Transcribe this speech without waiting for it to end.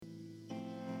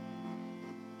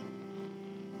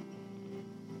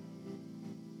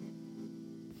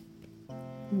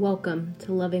Welcome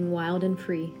to Loving Wild and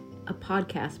Free, a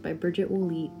podcast by Bridget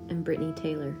Woolite and Brittany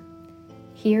Taylor.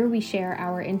 Here we share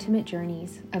our intimate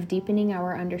journeys of deepening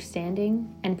our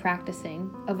understanding and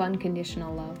practicing of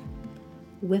unconditional love.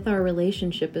 With our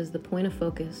relationship as the point of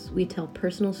focus, we tell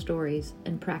personal stories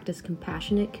and practice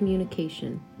compassionate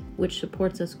communication, which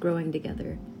supports us growing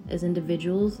together as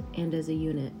individuals and as a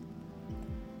unit.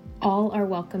 All are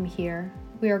welcome here.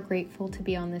 We are grateful to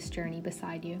be on this journey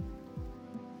beside you.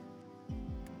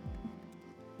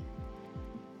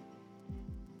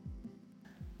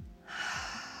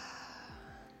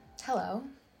 Hello.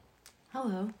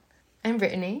 Hello. I'm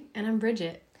Brittany. And I'm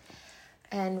Bridget.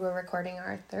 And we're recording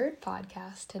our third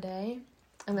podcast today.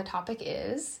 And the topic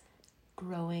is...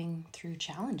 Growing through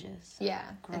challenges. Yeah.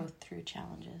 Growth through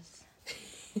challenges.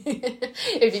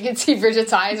 If you can see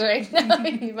Bridget's eyes right now,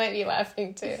 you might be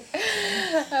laughing too.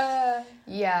 I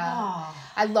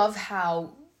love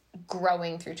how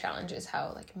growing through challenges,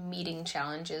 how like meeting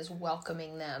challenges,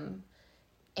 welcoming them,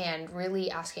 and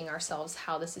really asking ourselves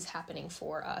how this is happening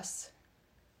for us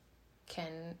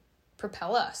can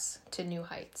propel us to new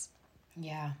heights.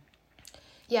 Yeah.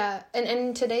 Yeah, and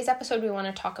in today's episode, we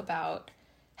want to talk about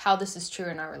how this is true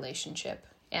in our relationship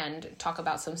and talk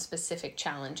about some specific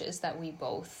challenges that we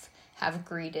both have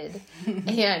greeted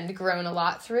and grown a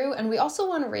lot through. And we also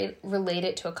want to relate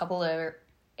it to a couple of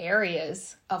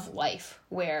areas of life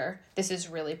where this is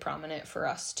really prominent for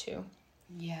us too.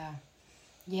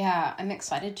 Yeah, I'm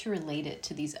excited to relate it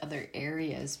to these other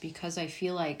areas because I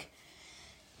feel like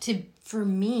for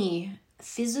me,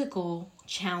 physical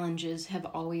challenges have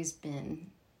always been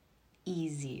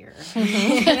easier.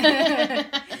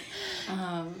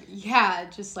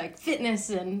 Just like fitness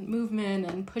and movement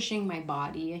and pushing my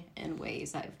body in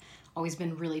ways I've always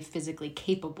been really physically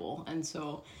capable. And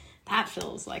so that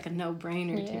feels like a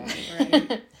no-brainer to me,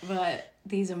 right? But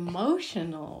these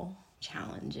emotional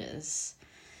challenges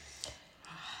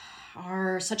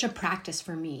are such a practice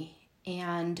for me.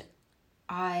 And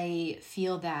I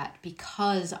feel that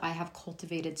because I have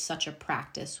cultivated such a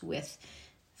practice with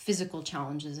physical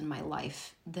challenges in my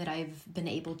life, that I've been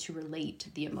able to relate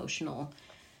the emotional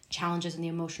challenges and the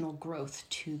emotional growth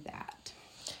to that.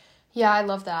 Yeah, I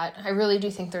love that. I really do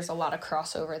think there's a lot of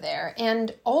crossover there.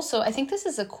 And also, I think this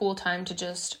is a cool time to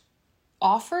just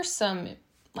offer some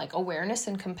like awareness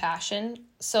and compassion.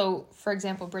 So, for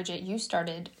example, Bridget, you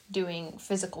started doing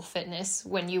physical fitness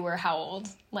when you were how old?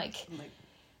 Like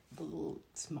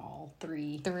small,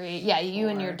 three. Yeah, you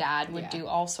and your dad would do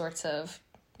all sorts of...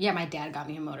 Yeah, my dad got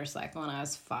me a motorcycle when I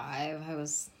was 5. I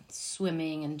was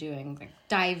swimming and doing like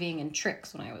diving and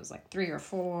tricks when I was like 3 or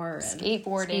 4. And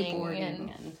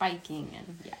skateboarding and biking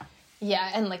and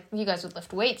Yeah, and like you guys would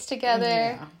lift weights together.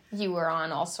 Yeah. You were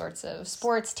on all sorts of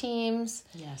sports teams.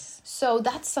 Yes. So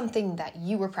that's something that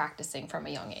you were practicing from a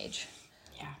young age.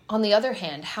 Yeah. On the other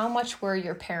hand, how much were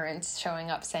your parents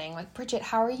showing up saying like, Bridget,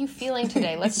 how are you feeling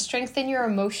today? Let's strengthen your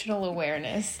emotional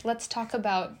awareness. Let's talk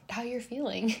about how you're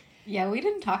feeling. Yeah, we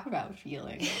didn't talk about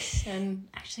feelings. And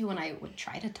actually, when I would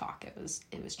try to talk, it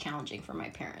was challenging for my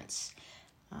parents.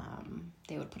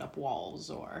 They would put up walls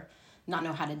or not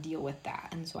know how to deal with that.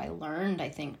 And so I learned, I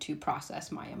think, to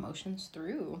process my emotions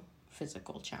through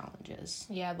physical challenges.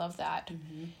 Yeah, I love that.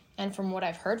 Mm-hmm. And from what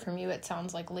I've heard from you, it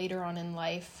sounds like later on in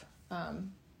life, I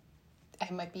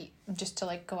might be, just to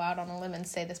like go out on a limb and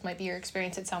say this might be your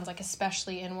experience, it sounds like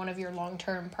especially in one of your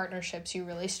long-term partnerships, you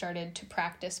really started to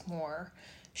practice more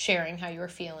sharing how you were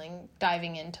feeling,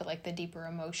 diving into like the deeper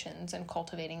emotions and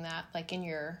cultivating that like in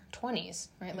your 20s,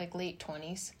 right? Like late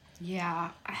 20s.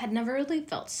 Yeah, I had never really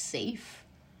felt safe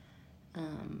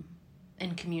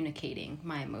in communicating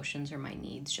my emotions or my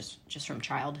needs just from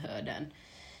childhood.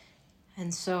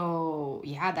 And so,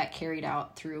 yeah, that carried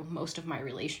out through most of my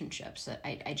relationships. That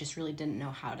I just really didn't know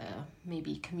how to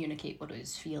maybe communicate what I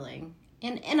was feeling.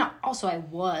 And also I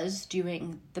was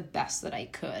doing the best that I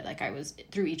could. Like I was,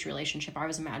 through each relationship, I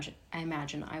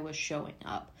imagine I was showing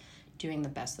up, doing the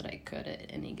best that I could at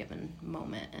any given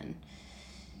moment.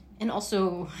 And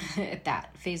also at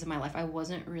that phase of my life, I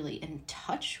wasn't really in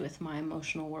touch with my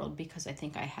emotional world because I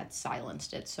think I had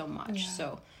silenced it so much. Yeah.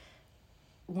 So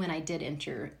when I did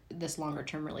enter this longer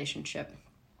term relationship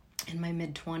in my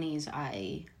mid-20s,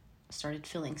 I started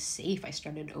feeling safe. I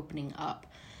started opening up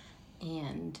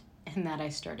and that I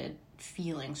started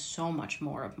feeling so much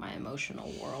more of my emotional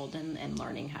world and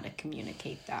learning how to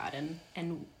communicate that.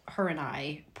 And her and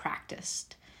I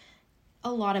practiced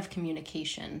a lot of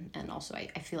communication. And also I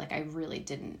feel like I really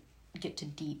didn't get to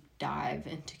deep dive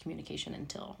into communication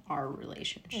until our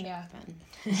relationship.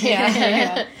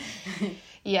 Yeah.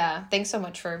 Yeah. Thanks so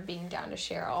much for being down to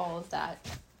share all of that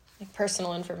like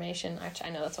personal information.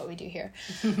 Actually, I know that's what we do here.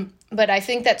 But I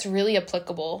think that's really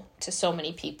applicable to so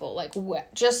many people. Like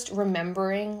just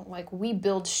remembering, like we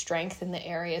build strength in the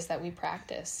areas that we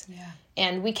practice. Yeah.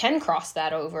 And we can cross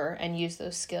that over and use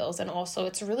those skills. And also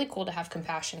it's really cool to have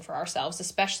compassion for ourselves,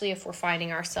 especially if we're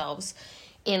finding ourselves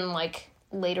in like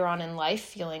later on in life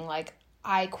feeling like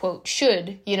I quote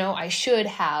should, I should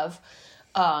have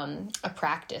a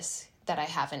practice that I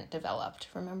haven't developed.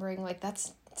 Remembering like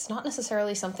it's not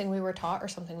necessarily something we were taught or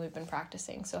something we've been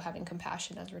practicing. So having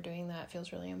compassion as we're doing that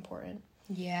feels really important.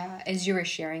 Yeah. As you were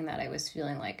sharing that, I was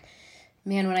feeling like,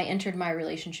 man, when I entered my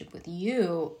relationship with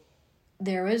you,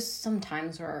 there was some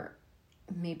times where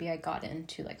maybe I got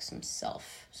into like some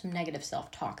negative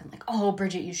self-talk and like, oh,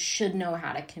 Bridget, you should know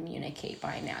how to communicate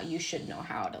by now. You should know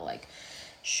how to like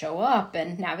show up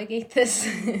and navigate this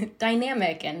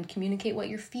dynamic and communicate what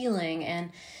you're feeling.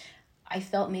 And I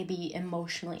felt maybe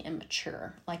emotionally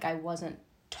immature. Like I wasn't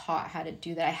taught how to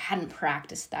do that. I hadn't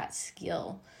practiced that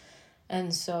skill.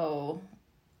 And so,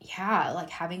 yeah, like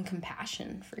having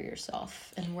compassion for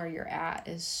yourself and where you're at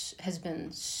has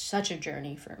been such a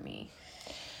journey for me.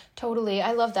 Totally.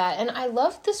 I love that. And I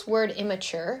love this word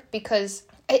immature because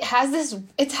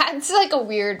it's like a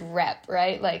weird rep,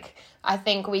 right? Like I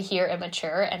think we hear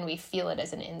immature and we feel it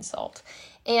as an insult.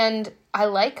 And I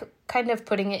like kind of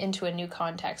putting it into a new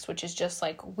context, which is just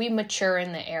like we mature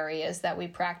in the areas that we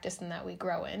practice and that we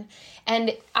grow in.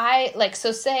 And I like,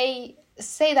 so say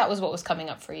that was what was coming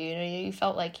up for you. You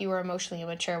felt like you were emotionally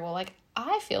immature. Well, like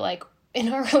I feel like in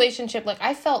our relationship, like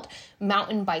I felt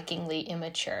mountain bikingly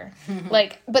immature,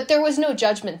 like, but there was no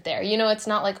judgment there. It's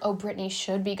not like, oh, Brittany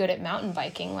should be good at mountain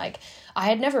biking. Like I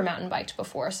had never mountain biked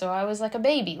before. So I was like a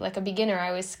baby, like a beginner.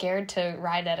 I was scared to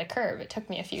ride at a curve. It took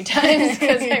me a few times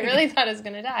because I really thought I was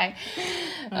going to die.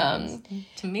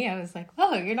 To me, I was like,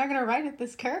 oh, you're not going to ride at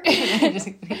this curve?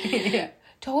 Yeah.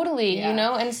 Totally.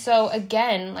 Yeah. And so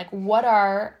again, like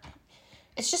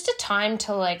it's just a time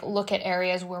to like look at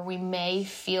areas where we may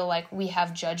feel like we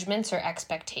have judgments or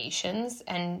expectations.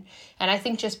 And I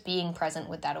think just being present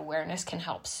with that awareness can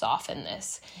help soften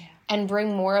this and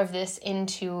bring more of this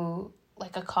into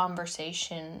like a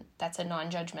conversation that's a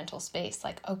non-judgmental space.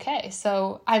 Like, okay,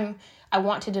 so I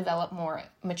want to develop more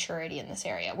maturity in this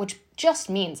area, which just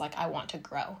means like I want to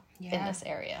grow in this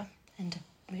area. And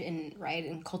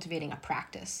in cultivating a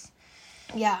practice.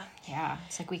 Yeah. Yeah.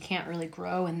 It's like we can't really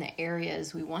grow in the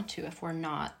areas we want to if we're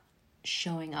not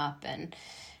showing up and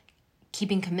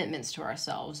keeping commitments to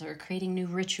ourselves or creating new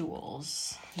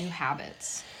rituals, new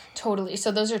habits. Totally.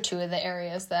 So those are two of the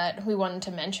areas that we wanted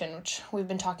to mention, which we've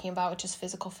been talking about, which is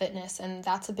physical fitness. And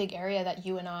that's a big area that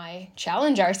you and I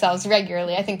challenge ourselves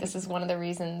regularly. I think this is one of the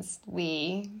reasons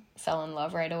we fell in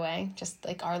love right away. Just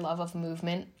like our love of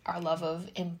movement, our love of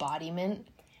embodiment,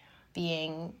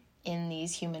 being in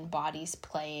these human bodies,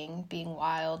 playing, being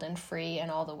wild and free,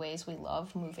 and all the ways we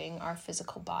love moving our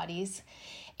physical bodies,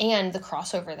 and the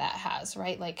crossover that has,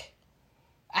 right? Like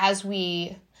as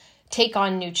we take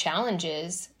on new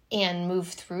challenges and move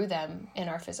through them in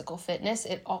our physical fitness,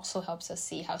 it also helps us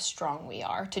see how strong we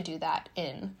are to do that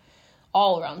in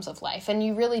all realms of life. And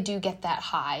you really do get that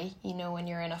high, when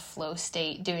you're in a flow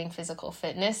state doing physical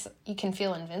fitness, you can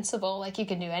feel invincible, like you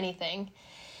can do anything.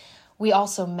 We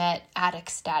also met at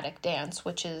Ecstatic Dance,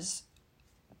 which is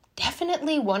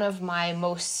definitely one of my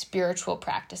most spiritual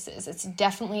practices. It's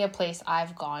definitely a place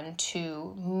I've gone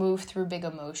to move through big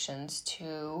emotions,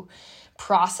 to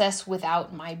process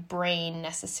without my brain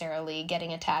necessarily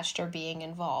getting attached or being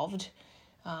involved.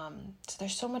 So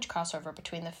there's so much crossover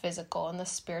between the physical and the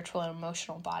spiritual and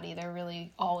emotional body. They're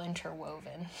really all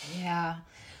interwoven. Yeah.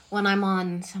 When I'm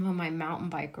on some of my mountain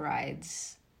bike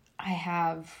rides, I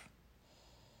have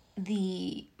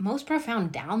the most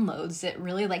profound downloads that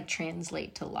really like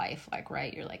translate to life. Like,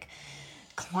 right, you're like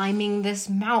climbing this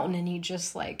mountain and you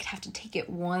just like have to take it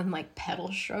one like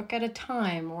pedal stroke at a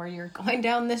time, or you're going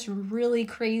down this really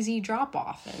crazy drop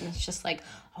off, and it's just like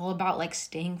all about like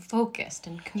staying focused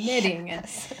and committing.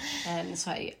 And so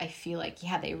I feel like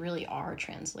they really are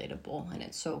translatable, and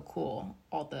it's so cool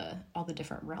all the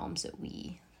different realms that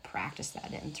we practice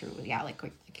that in through like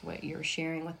what you're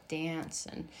sharing with dance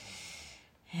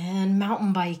and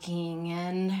mountain biking,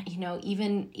 and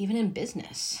even in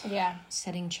business,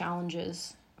 setting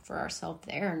challenges for ourselves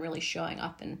there and really showing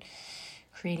up and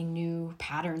creating new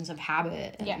patterns of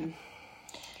habit.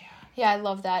 I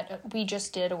love that. We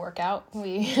just did a workout.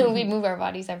 We move our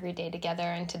bodies every day together,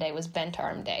 and today was bent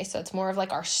arm day, so it's more of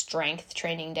like our strength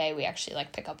training day. We actually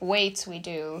like pick up weights. We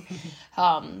do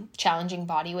challenging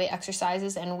body weight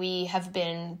exercises, and we have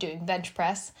been doing bench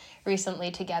press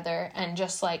recently together, and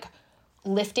just like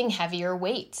lifting heavier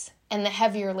weights. And the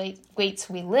heavier weights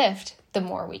we lift, the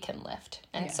more we can lift.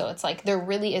 And so it's like there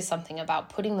really is something about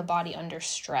putting the body under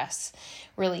stress,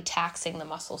 really taxing the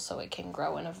muscle so it can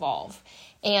grow and evolve.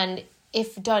 And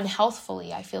if done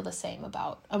healthfully, I feel the same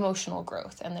about emotional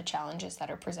growth and the challenges that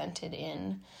are presented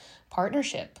in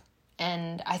partnership.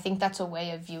 And I think that's a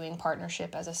way of viewing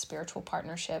partnership as a spiritual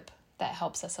partnership that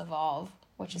helps us evolve,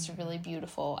 which is really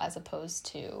beautiful, as opposed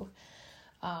to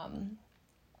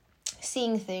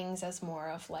seeing things as more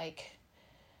of like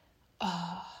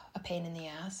a pain in the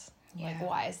ass. Yeah. Like,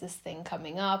 why is this thing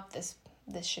coming up? This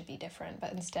should be different.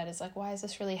 But instead it's like, why is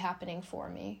this really happening for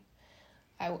me?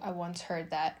 I once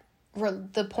heard that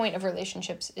the point of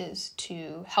relationships is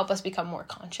to help us become more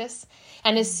conscious.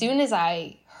 And as soon as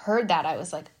I heard that, I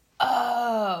was like,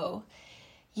 oh,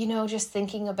 just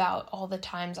thinking about all the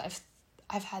times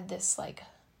I've had this like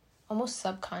almost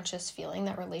subconscious feeling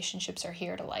that relationships are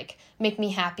here to like make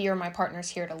me happy, or my partner's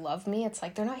here to love me. It's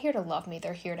like, they're not here to love me.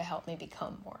 They're here to help me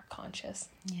become more conscious.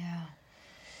 Yeah.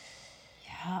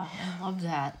 Yeah, I love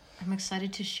that. I'm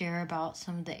excited to share about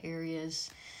some of the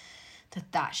areas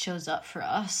that shows up for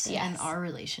us in our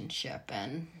relationship,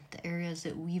 and the areas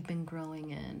that we've been growing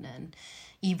in and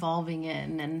evolving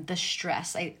in, and the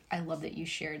stress. I love that you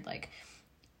shared, like,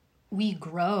 we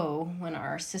grow when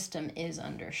our system is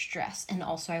under stress. And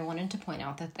also I wanted to point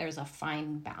out that there's a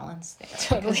fine balance there.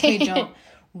 Totally. Because we don't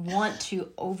want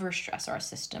to overstress our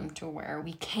system to where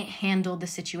we can't handle the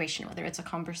situation, whether it's a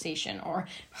conversation or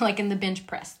like in the bench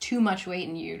press, too much weight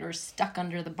and you're stuck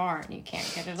under the bar and you can't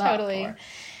get it totally. up.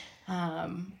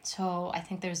 So I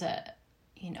think there's I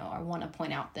want to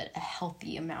point out that a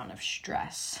healthy amount of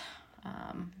stress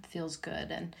feels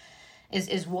good and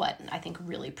is what I think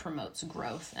really promotes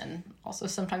growth. And also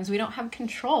sometimes we don't have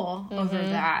control over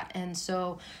that. And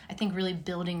so I think really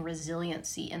building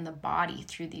resiliency in the body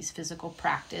through these physical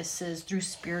practices, through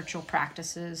spiritual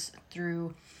practices,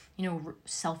 through,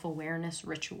 self-awareness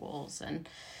rituals. And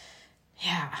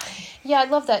yeah, I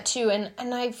love that too. And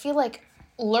I feel like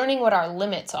learning what our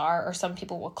limits are, or some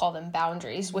people will call them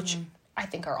boundaries, which I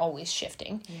think are always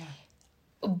shifting.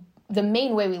 Yeah. The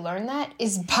main way we learn that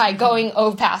is by going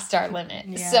past our limit.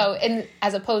 Yeah. So, and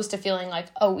as opposed to feeling like,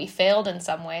 oh, we failed in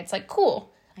some way, it's like,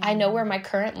 cool, I know where my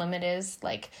current limit is.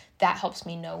 Like, that helps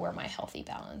me know where my healthy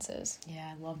balance is.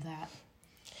 Yeah, I love that.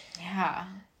 Yeah.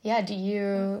 Yeah, do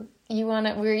you want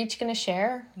to, we're each going to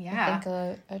share, I think,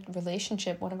 a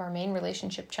relationship, one of our main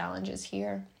relationship challenges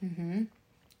here. Mm-hmm.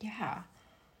 Yeah.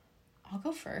 I'll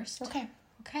go first.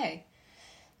 Okay.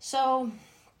 So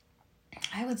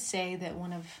I would say that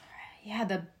one of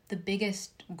the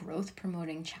biggest growth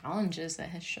promoting challenges that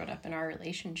has showed up in our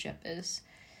relationship is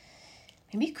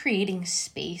maybe creating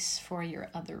space for your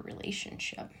other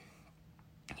relationship.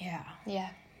 Yeah.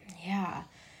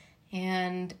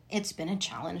 And it's been a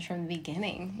challenge from the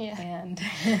beginning. Yeah.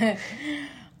 And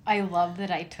I love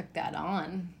that I took that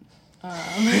on.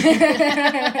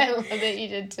 I love that you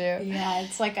did too. Yeah,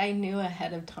 it's like I knew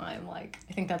ahead of time. Like,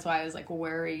 I think that's why I was like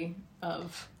wary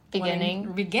of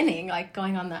beginning, like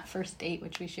going on that first date,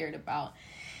 which we shared about.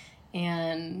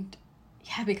 And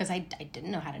yeah, because I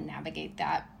didn't know how to navigate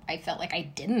that. I felt like I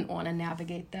didn't want to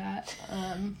navigate that.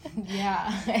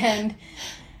 And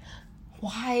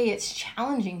why it's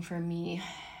challenging for me.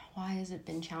 Why has it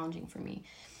been challenging for me?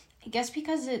 I guess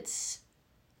because it's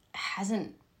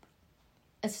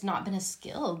not been a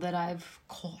skill that I've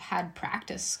had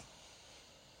practice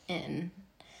in.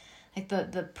 Like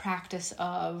the practice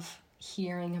of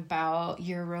hearing about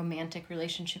your romantic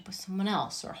relationship with someone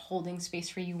else, or holding space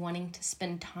for you wanting to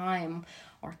spend time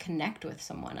or connect with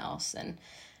someone else. And,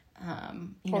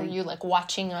 or you like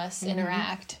watching us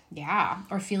interact. Yeah.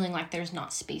 Or feeling like there's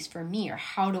not space for me, or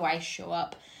how do I show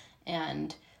up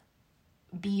and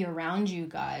be around you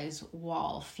guys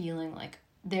while feeling like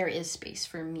there is space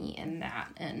for me in that.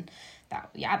 And that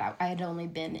I had only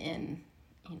been in,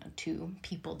 2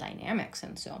 people dynamics.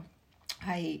 And so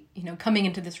I, coming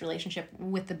into this relationship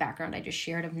with the background I just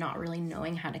shared of not really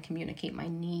knowing how to communicate my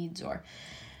needs or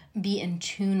be in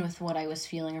tune with what I was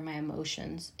feeling or my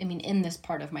emotions. I mean, in this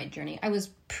part of my journey, I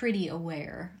was pretty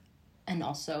aware, and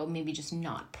also maybe just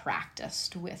not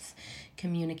practiced with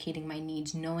communicating my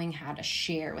needs, knowing how to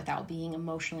share without being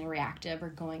emotionally reactive or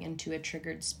going into a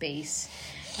triggered space.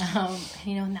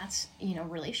 And that's,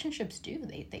 relationships do.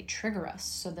 They trigger us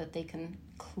so that they can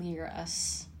clear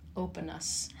us, open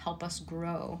us, help us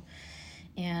grow.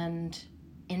 And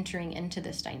entering into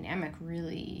this dynamic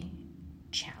really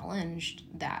challenged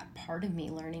that part of me,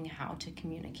 learning how to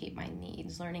communicate my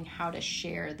needs, learning how to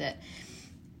share that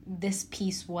this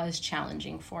piece was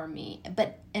challenging for me,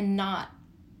 and not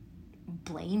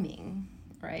blaming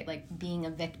right? Like being a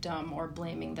victim or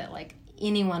blaming that like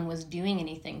anyone was doing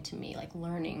anything to me, like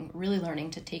really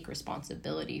learning to take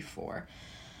responsibility for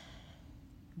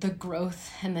the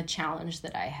growth and the challenge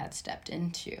that I had stepped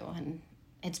into. And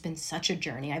it's been such a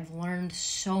journey. I've learned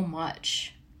so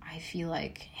much, I feel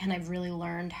like, and I've really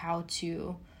learned how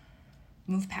to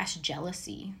move past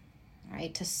jealousy,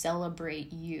 right? To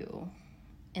celebrate you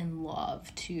in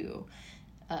love, to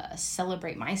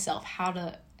celebrate myself,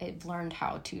 I've learned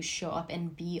how to show up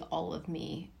and be all of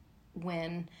me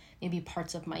when maybe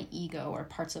parts of my ego or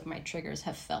parts of my triggers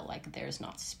have felt like there's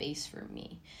not space for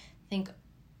me. I think,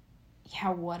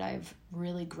 what I've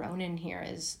really grown in here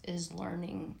is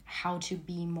learning how to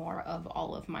be more of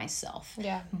all of myself.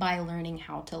 Yeah. By learning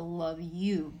how to love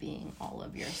you being all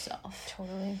of yourself.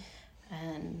 Totally.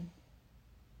 And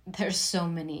there's so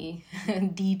many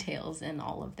details in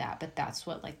all of that, but that's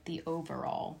what like the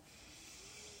overall,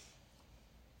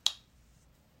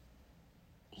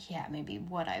 maybe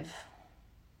what I've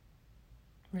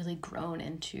really grown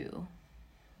into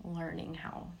learning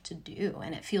how to do.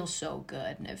 And it feels so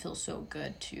good. And it feels so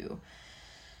good to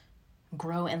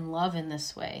grow and love in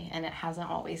this way. And it hasn't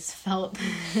always felt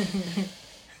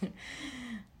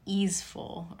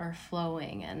easeful or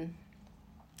flowing. And,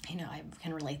 I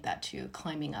can relate that to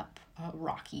climbing up a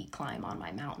rocky climb on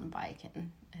my mountain bike.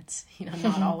 And it's,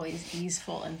 not always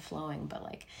easeful and flowing, but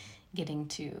like getting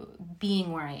to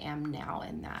being where I am now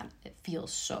in that, it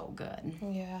feels so good.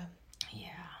 Yeah.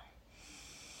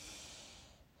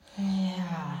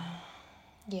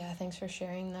 Yeah, thanks for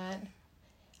sharing that.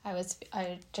 I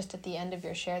just at the end of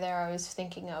your share there, I was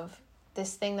thinking of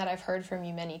this thing that I've heard from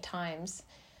you many times.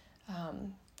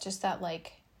 Just that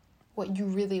like what you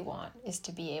really want is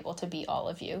to be able to be all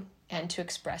of you and to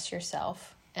express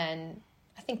yourself, and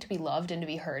I think to be loved and to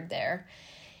be heard there.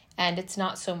 And it's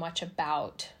not so much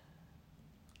about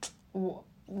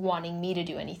wanting me to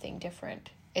do anything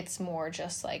different. It's more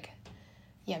just like,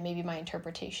 maybe my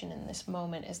interpretation in this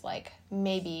moment is like,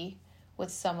 maybe with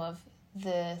some of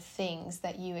the things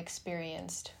that you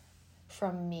experienced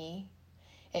from me,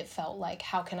 it felt like,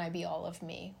 how can I be all of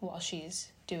me while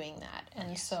she's doing that?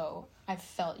 And so I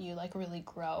felt you like really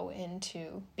grow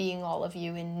into being all of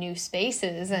you in new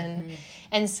spaces and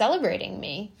and celebrating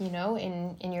me,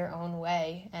 in your own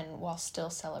way, and while still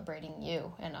celebrating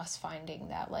you, and us finding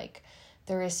that like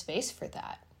there is space for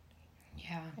that.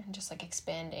 Yeah. And just like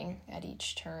expanding at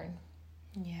each turn.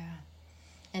 Yeah.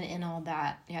 And in all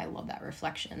that, I love that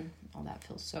reflection. All that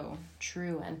feels so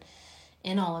true. And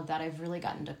in all of that, I've really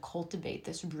gotten to cultivate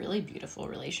this really beautiful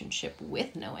relationship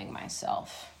with knowing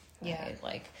myself. Yeah. Right?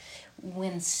 Like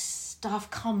when stuff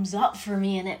comes up for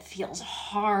me and it feels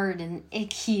hard and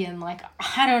icky and like,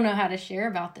 I don't know how to share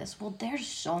about this. Well, there's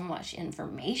so much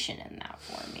information in that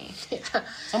for me. Yeah.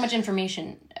 So much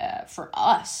information for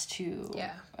us to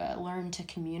Yeah. Learn to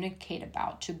communicate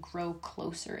about, to grow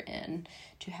closer in,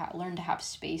 to learn to have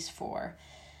space for,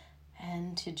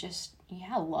 and to just,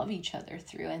 love each other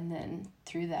through. And then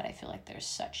through that, I feel like there's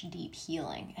such deep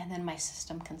healing. And then my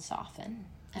system can soften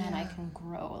and I can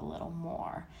grow a little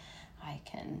more. I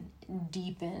can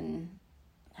deepen.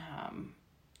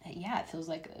 It feels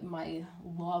like my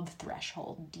love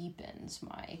threshold deepens.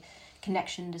 My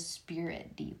connection to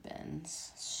spirit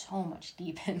deepens. So much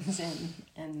deepens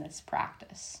in this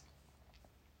practice.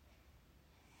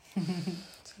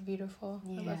 It's beautiful.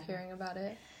 I love hearing about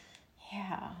it.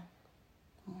 Yeah.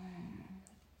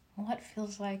 What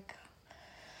feels like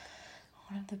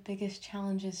one of the biggest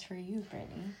challenges for you,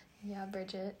 Brittany? Yeah,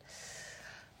 Bridget.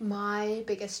 My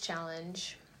biggest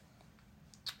challenge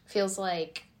feels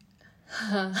like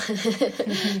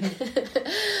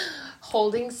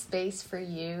holding space for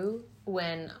you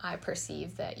when I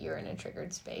perceive that you're in a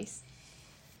triggered space.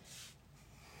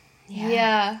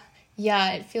 Yeah,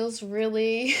 it feels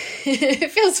really,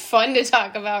 it feels fun to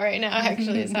talk about right now,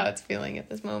 actually, is how it's feeling at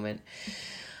this moment.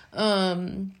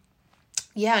 And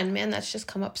man, that's just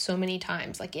come up so many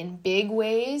times, like in big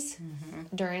ways,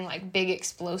 during like big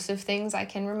explosive things I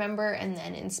can remember, and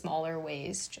then in smaller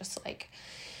ways, just like,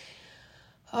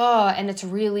 and it's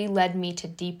really led me to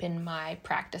deepen my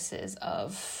practices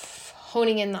of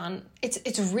honing in on,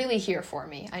 it's really here for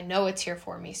me. I know it's here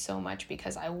for me so much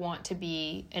because I want to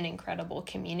be an incredible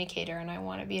communicator, and I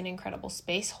want to be an incredible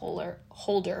space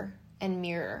holder and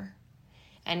mirror.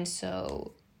 And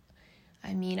so,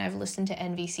 I mean, I've listened to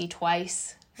NVC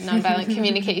twice, Nonviolent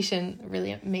Communication,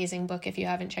 really amazing book if you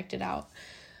haven't checked it out,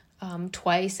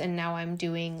 twice, and now I'm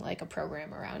doing like a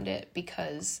program around it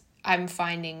because I'm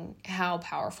finding how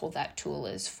powerful that tool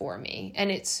is for me.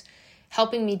 And it's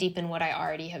helping me deepen what I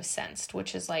already have sensed,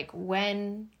 which is like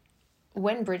when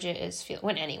Bridget is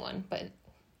when anyone, but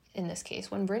in this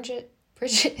case, when Bridget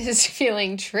Bridget is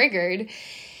feeling triggered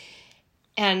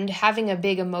and having a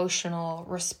big emotional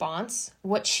response.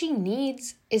 What she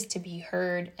needs is to be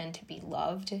heard and to be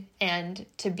loved and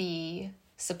to be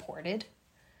supported.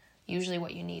 Usually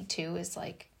what you need too is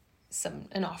like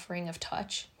an offering of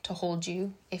touch to hold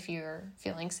you if you're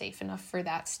feeling safe enough for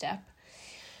that step.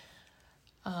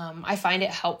 I find it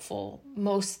helpful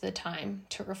most of the time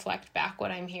to reflect back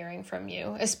what I'm hearing from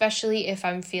you, especially if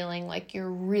I'm feeling like you're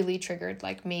really triggered,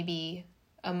 like maybe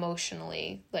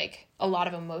emotionally, like a lot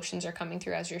of emotions are coming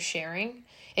through as you're sharing.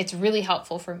 It's really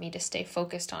helpful for me to stay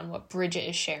focused on what Bridget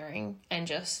is sharing and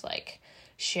just like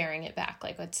sharing it back.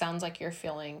 Like it sounds like you're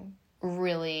feeling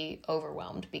really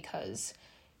overwhelmed because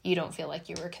you don't feel like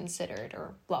you were considered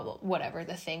or blah, blah, whatever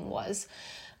the thing was.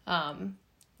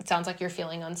 It sounds like you're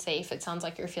feeling unsafe. It sounds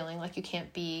like you're feeling like you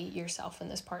can't be yourself in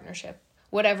this partnership,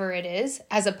 whatever it is,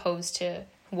 as opposed to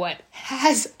what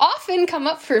has often come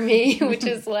up for me, which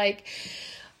is like,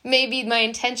 maybe my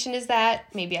intention is that,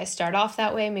 maybe I start off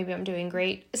that way, maybe I'm doing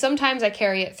great. Sometimes I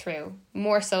carry it through,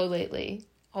 more so lately,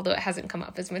 although it hasn't come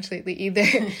up as much lately either.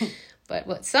 But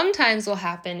what sometimes will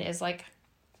happen is like,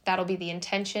 that'll be the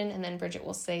intention, and then Bridget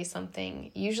will say something,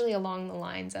 usually along the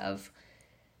lines of,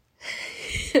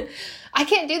 I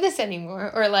can't do this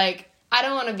anymore, or like, I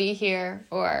don't want to be here,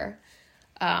 or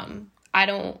I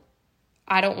don't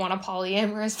want a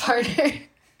polyamorous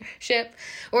partnership,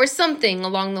 or something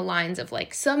along the lines of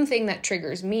like something that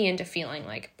triggers me into feeling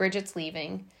like Bridget's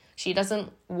leaving. She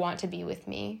doesn't want to be with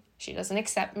me. She doesn't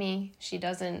accept me.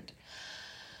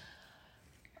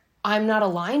 I'm not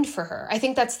aligned for her. I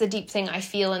think that's the deep thing I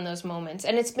feel in those moments.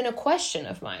 And it's been a question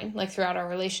of mine, like throughout our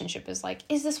relationship, is like,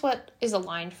 is this what is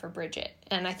aligned for Bridget?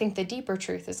 And I think the deeper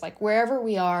truth is like, wherever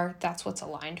we are, that's what's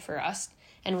aligned for us.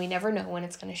 And we never know when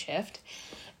it's going to shift.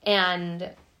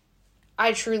 And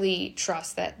I truly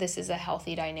trust that this is a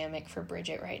healthy dynamic for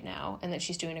Bridget right now and that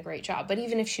she's doing a great job. But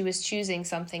even if she was choosing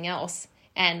something else,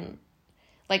 and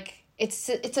like, it's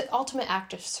an ultimate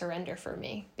act of surrender for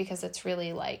me, because it's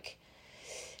really like,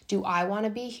 do I want to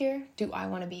be here? Do I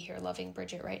want to be here loving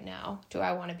Bridget right now? Do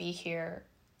I want to be here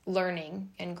learning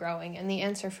and growing? And the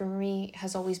answer for me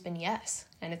has always been yes.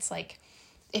 And it's like,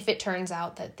 if it turns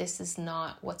out that this is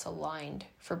not what's aligned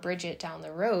for Bridget down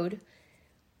the road,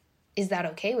 is that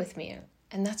okay with me?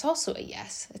 And that's also a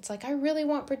yes. It's like, I really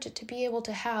want Bridget to be able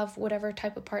to have whatever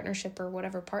type of partnership or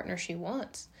whatever partner she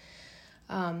wants.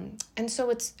 And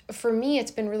so for me,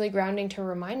 it's been really grounding to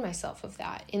remind myself of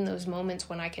that in those moments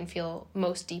when I can feel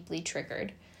most deeply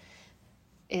triggered,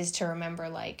 is to remember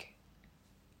like,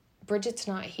 Bridget's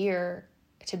not here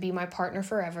to be my partner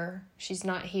forever. She's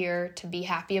not here to be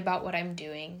happy about what I'm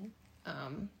doing.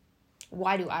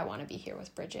 Why do I want to be here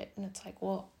with Bridget? And it's like,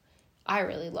 well, I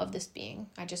really love this being.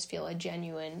 I just feel a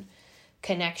genuine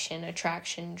connection,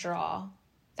 attraction, draw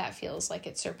that feels like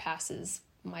it surpasses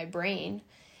my brain.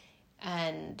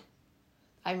 And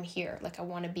I'm here. Like, I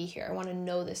want to be here. I want to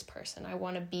know this person. I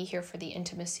want to be here for the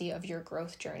intimacy of your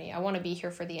growth journey. I want to be here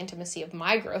for the intimacy of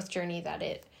my growth journey that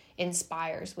it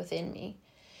inspires within me.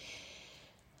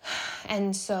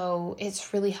 And so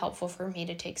it's really helpful for me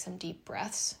to take some deep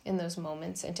breaths in those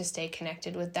moments and to stay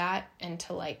connected with that, and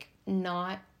to like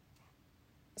not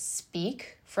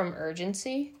speak from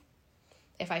urgency.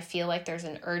 If I feel like there's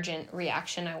an urgent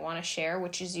reaction I want to share,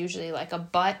 which is usually like a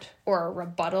but or a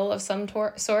rebuttal of some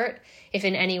sort, if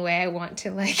in any way I want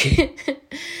to like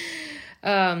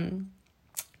kind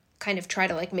of try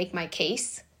to like make my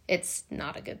case, it's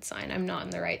not a good sign. I'm not in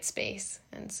the right space.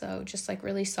 And so just like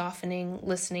really softening,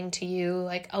 listening to you,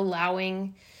 like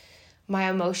allowing my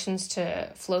emotions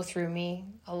to flow through me,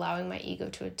 allowing my ego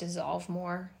to dissolve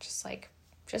more,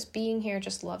 just being here,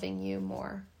 just loving you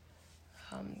more.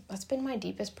 That's been my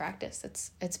deepest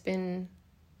practice. It's been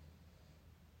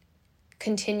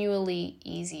continually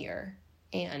easier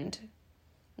and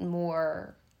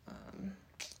more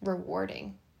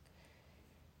rewarding.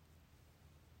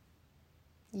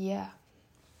 Yeah,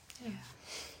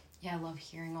 I love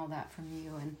hearing all that from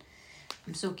you, and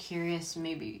I'm so curious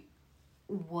maybe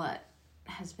what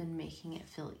has been making it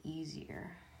feel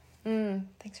easier.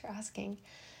 Thanks for asking.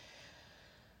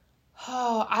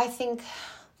 Oh, I think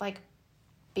like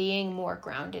being more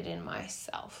grounded in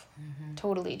myself.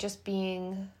 Totally. Just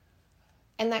being,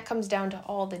 and that comes down to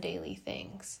all the daily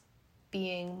things,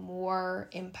 being more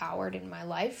empowered in my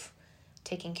life,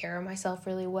 taking care of myself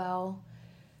really well,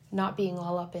 not being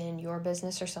all up in your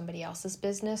business or somebody else's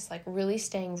business, like really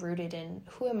staying rooted in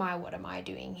who am I, what am I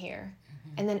doing here?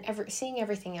 And then seeing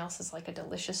everything else as like a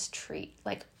delicious treat.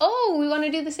 Like, oh, we want to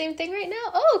do the same thing right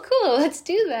now? Oh, cool. Let's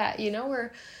do that. You know,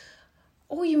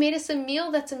 oh, you made us a meal?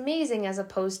 That's amazing. As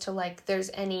opposed to like, there's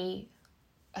any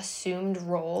assumed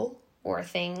role or a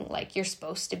thing like you're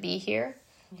supposed to be here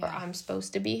or I'm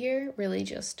supposed to be here. Really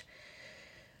just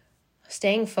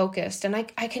staying focused. And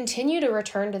I continue to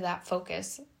return to that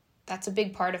focus. That's a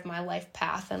big part of my life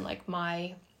path, and like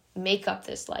my makeup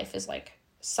this life is like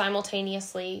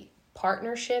simultaneously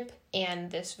partnership and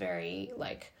this very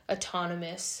like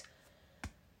autonomous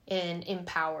and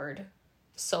empowered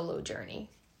solo journey.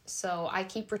 So I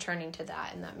keep returning to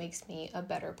that, and that makes me a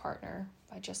better partner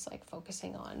by just like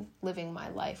focusing on living my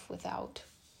life without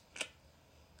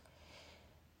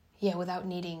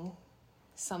needing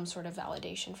some sort of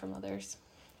validation from others.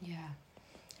 Yeah.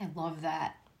 I love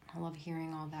that. I love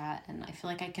hearing all that. And I feel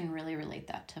like I can really relate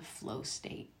that to flow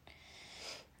state,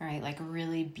 right? Like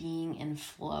really being in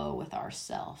flow with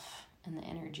ourself and the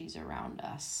energies around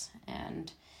us.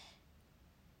 And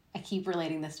I keep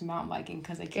relating this to mountain biking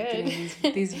because I keep getting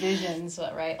these visions,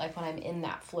 right? Like when I'm in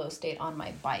that flow state on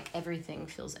my bike, everything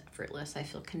feels effortless. I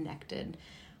feel connected.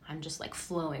 I'm just like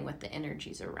flowing with the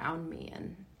energies around me.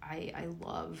 And I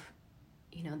love,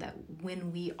 that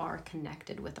when we are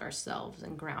connected with ourselves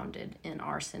and grounded in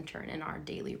our center and in our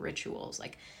daily rituals,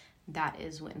 like that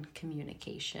is when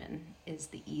communication is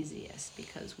the easiest,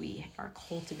 because we are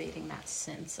cultivating that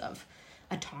sense of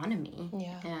autonomy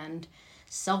and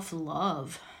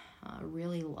self-love,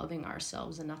 really loving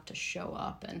ourselves enough to show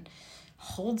up and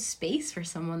hold space for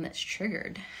someone that's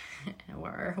triggered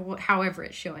or however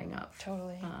it's showing up.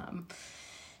 Totally.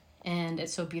 And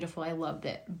it's so beautiful. I love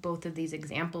that both of these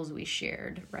examples we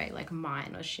shared, right? Like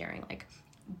mine was sharing like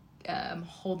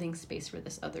holding space for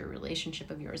this other relationship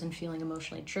of yours and feeling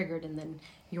emotionally triggered. And then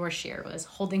your share was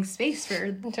holding space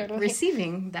for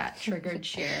receiving that triggered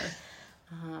share.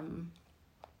 And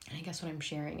I guess what I'm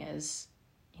sharing is,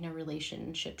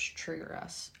 relationships trigger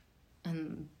us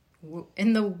and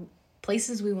in the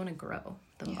places we want to grow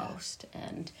the most.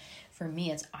 And for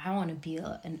me, it's I want to be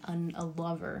a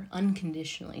lover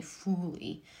unconditionally,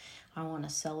 fully. I want to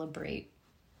celebrate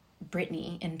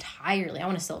Brittany entirely. I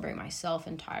want to celebrate myself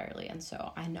entirely. And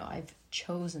so I know I've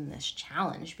chosen this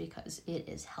challenge because it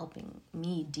is helping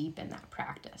me deepen that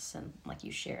practice. And like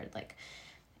you shared, like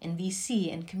in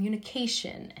VC and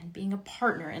communication and being a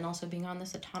partner and also being on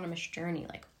this autonomous journey,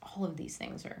 like all of these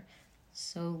things are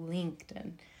so linked.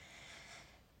 And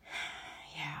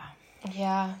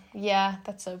yeah,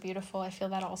 that's so beautiful. I feel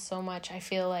that all so much. I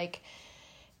feel like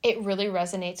it really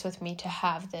resonates with me to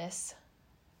have this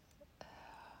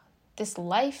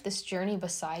life, this journey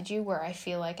beside you, where I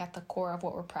feel like at the core of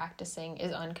what we're practicing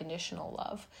is unconditional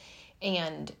love.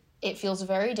 And it feels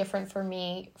very different for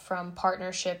me from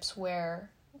partnerships where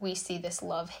we see this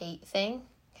love-hate thing.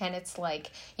 And it's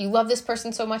like, you love this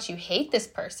person so much, you hate this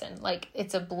person. Like,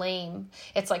 it's a blame.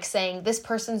 It's like saying, this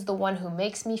person's the one who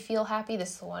makes me feel happy. This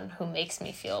is the one who makes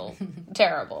me feel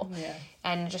terrible. Yeah.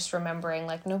 And just remembering,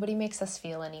 like, nobody makes us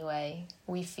feel anyway.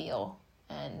 We feel.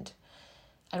 And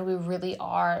we really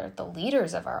are the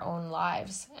leaders of our own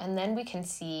lives. And then we can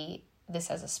see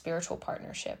this as a spiritual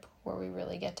partnership where we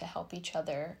really get to help each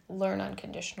other learn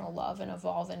unconditional love and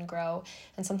evolve and grow.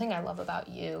 And something I love about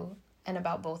you and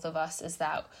about both of us is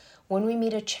that when we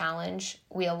meet a challenge,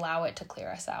 we allow it to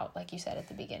clear us out, like you said at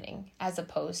the beginning, as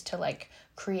opposed to like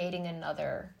creating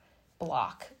another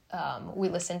block. We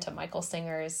listened to Michael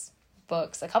Singer's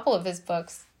books, a couple of his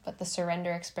books, but The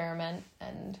Surrender Experiment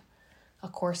and A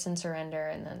Course in Surrender,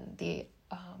 and then the,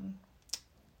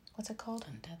 what's it called?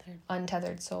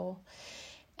 Untethered Soul.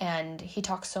 And he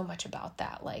talks so much about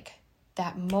that, like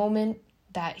that moment,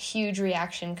 that huge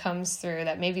reaction comes through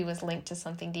that maybe was linked to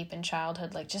something deep in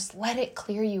childhood, like just let it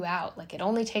clear you out. Like it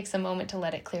only takes a moment to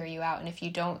let it clear you out. And if you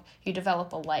don't, you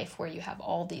develop a life where you have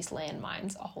all these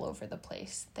landmines all over the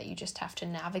place that you just have to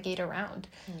navigate around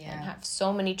and have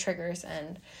so many triggers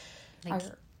and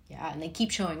and they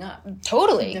keep showing up.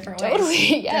 Totally. Different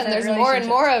ways. Yeah. And there's more and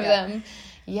more of them.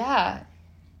 Yeah.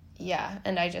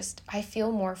 And I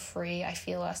feel more free. I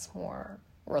feel us more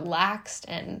relaxed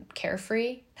and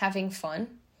carefree, having fun.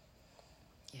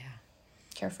 Yeah.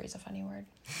 Carefree is a funny word.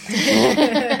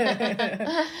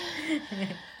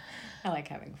 I like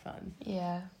having fun.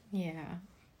 Yeah.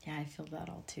 I feel that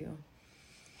all too.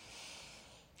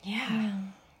 Yeah.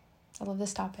 I love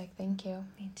this topic. Thank you.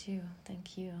 Me too.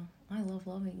 Thank you. I love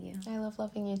loving you. I love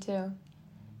loving you too.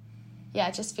 Yeah,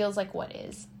 it just feels like what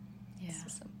is. Yeah.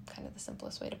 This is kind of the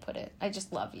simplest way to put it. I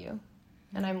just love you.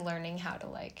 And I'm learning how to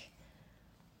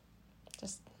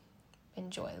just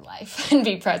enjoy life and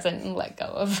be present and let go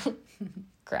of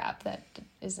crap that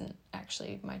isn't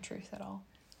actually my truth at all.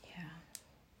 Yeah.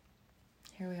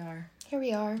 Here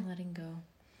we are. Letting go.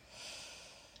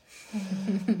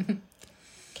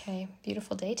 Okay.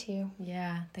 Beautiful day to you.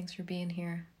 Yeah. Thanks for being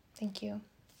here. Thank you.